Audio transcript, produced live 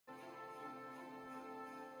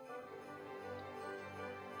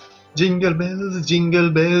Jingle bells,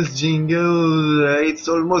 jingle. It's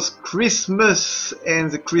almost Christmas and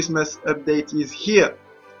the Christmas update is here.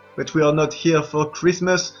 But we are not here for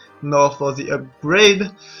Christmas nor for the upgrade.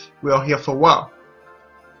 We are here for war.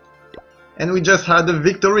 And we just had a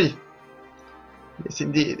victory. Yes,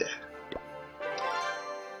 indeed.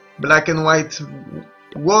 Black and White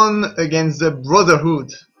won against the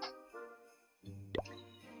Brotherhood.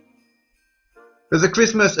 But the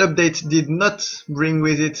Christmas update did not bring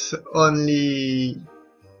with it only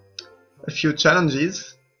a few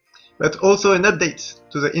challenges, but also an update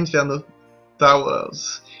to the Inferno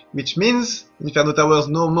Towers, which means Inferno Towers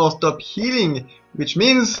no more stop healing, which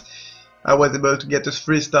means I was able to get a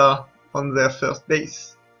 3-star on their first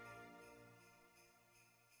base.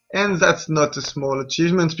 And that's not a small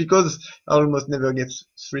achievement because I almost never get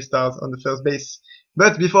 3 stars on the first base.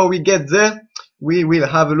 But before we get there, we will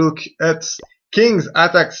have a look at King's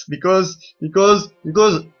attacks because he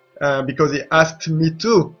asked me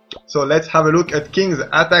to. So let's have a look at King's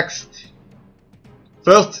attacks.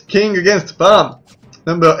 First, King against Palm.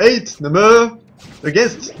 Number 8, number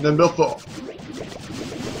against number 4.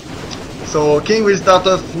 So King will start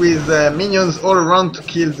off with minions all around to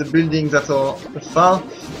kill the buildings that are far.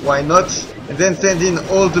 Why not? And then send in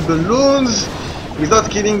all the balloons without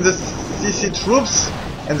killing the CC troops.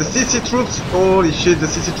 And the CC troops, holy shit, the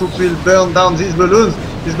CC troops will burn down these balloons.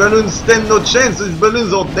 These balloons stand no chance, these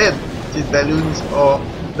balloons are dead. These balloons are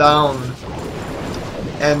down.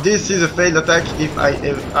 And this is a failed attack if I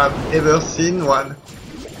have ever seen one.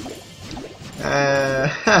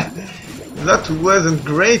 That wasn't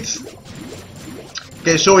great.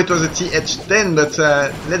 Okay, sure it was a TH10, but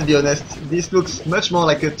let's be honest, this looks much more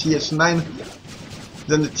like a TH9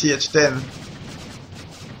 than the TH10.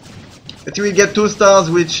 But you will get 2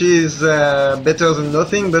 stars, which is better than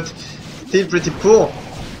nothing, but still pretty poor.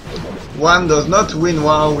 One does not win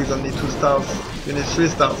WoW with only 2 stars, you need 3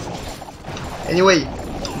 stars. Anyway,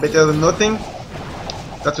 better than nothing,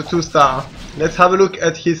 that's a 2 star. Let's have a look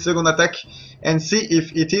at his second attack and see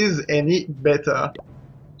if it is any better.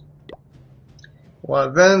 War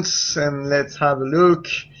events, and let's have a look.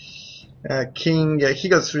 King, he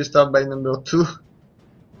got 3 stars by number 2.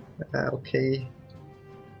 Okay.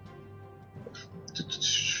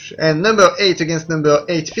 And number 8 against number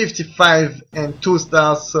 8, 55 and 2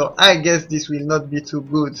 stars, so I guess this will not be too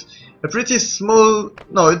good. A pretty small,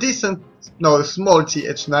 no, a decent, no, a small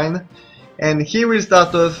TH9. And he will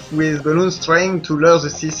start off with balloons trying to lure the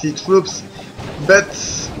CC troops, but,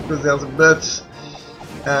 because there's a but,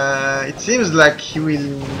 it seems like he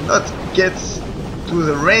will not get to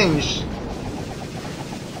the range.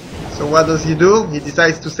 So what does he do? He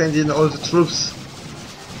decides to send in all the troops.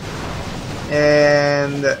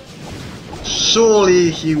 And surely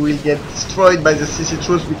he will get destroyed by the CC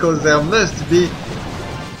troops because there must be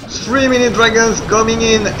 3 mini dragons coming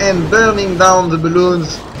in and burning down the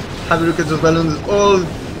balloons. Have a look at those balloons, all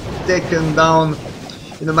taken down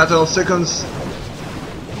in a matter of seconds.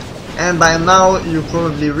 And by now you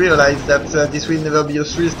probably realize that this will never be a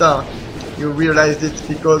 3-star. You realized it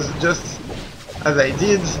because just as I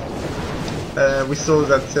did, we saw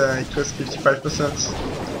that it was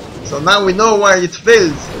 55%. So now we know why it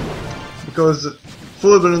fails, because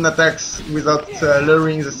full balloon attacks without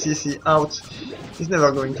luring the CC out is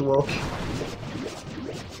never going to work.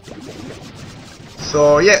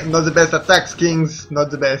 So yeah, not the best attacks, Kings,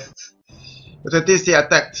 not the best. But at least he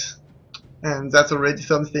attacked, and that's already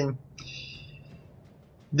something.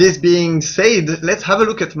 This being said, let's have a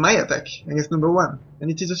look at my attack against number 1, and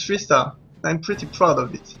it is a 3-star. I'm pretty proud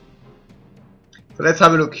of it. So let's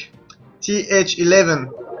have a look.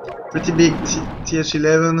 TH11. Pretty big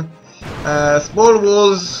TH11, small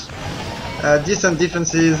walls, decent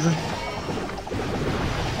defenses.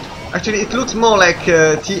 Actually, it looks more like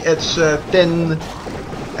TH10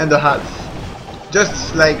 and a half,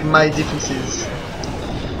 just like my defenses.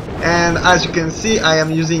 And as you can see, I am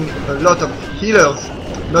using a lot of healers,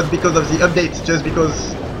 not because of the update, just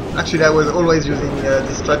because actually I was always using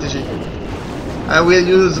this strategy. I will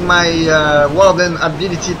use my Warden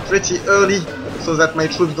ability pretty early, so that my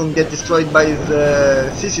troops don't get destroyed by the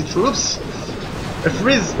CC troops. A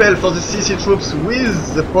freeze spell for the CC troops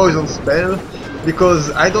with the poison spell, because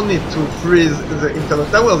I don't need to freeze the Inferno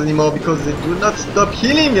Towers anymore because they do not stop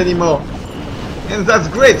healing anymore. And that's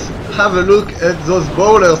great! Have a look at those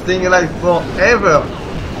bowlers staying alive forever!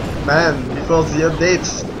 Man, before the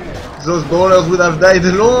updates, those bowlers would have died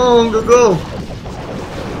long ago!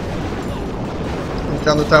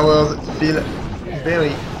 Inferno Towers feel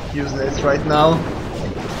very useless right now.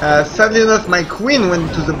 Sadly enough, my queen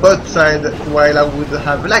went to the bot side while I would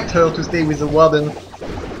have liked her to stay with the Warden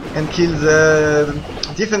and kill the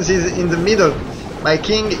defenses in the middle. My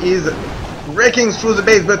king is wrecking through the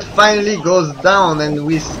base, but finally goes down, and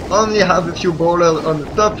we only have a few bowlers on the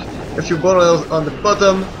top, a few bowlers on the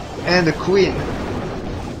bottom, and a queen.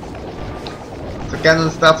 The cannon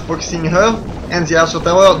starts focusing her, and the archer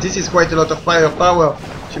tower. This is quite a lot of firepower.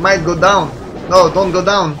 She might go down. No, don't go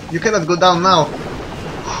down. You cannot go down now.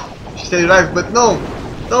 She stayed alive, but no!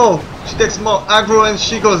 No! She takes more aggro and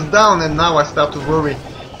she goes down, and now I start to worry.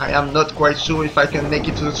 I am not quite sure if I can make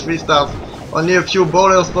it to the 3 stars. Only a few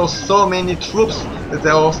bowlers for so many troops, but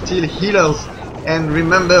there are still healers. And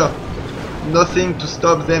remember, nothing to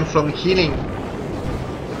stop them from healing.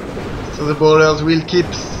 So the bowlers will keep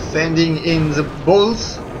sending in the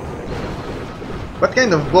balls. What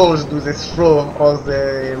kind of balls do they throw? Are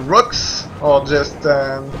they rocks or just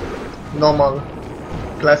normal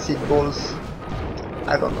classic balls?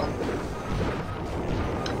 I don't know.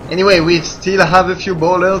 Anyway, we still have a few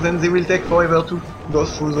bowlers and they will take forever to go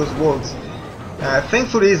through those walls.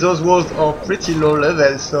 Thankfully those walls are pretty low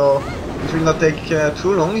level, so it will not take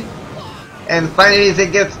too long. And finally they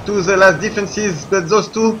get to the last defenses, but those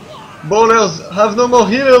two bowlers have no more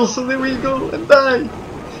healers, so they will go and die.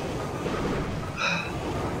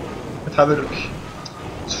 Let's have a look.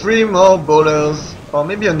 3 more bowlers, or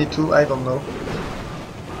maybe only 2, I don't know.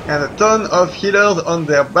 And a ton of healers on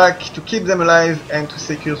their back to keep them alive and to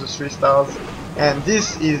secure the 3 stars. And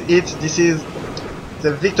this is it. This is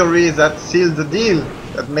the victory that sealed the deal,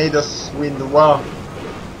 that made us win the war.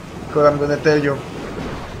 Because I'm gonna tell you,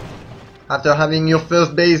 after having your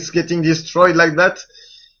first base getting destroyed like that,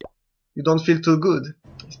 you don't feel too good.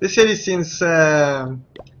 Especially since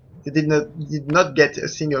they did not get a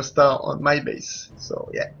single star on my base. So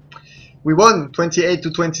yeah, we won 28 to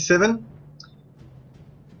 27.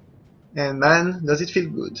 And man, does it feel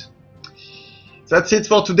good. That's it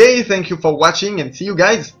for today. Thank you for watching and see you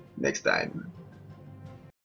guys next time.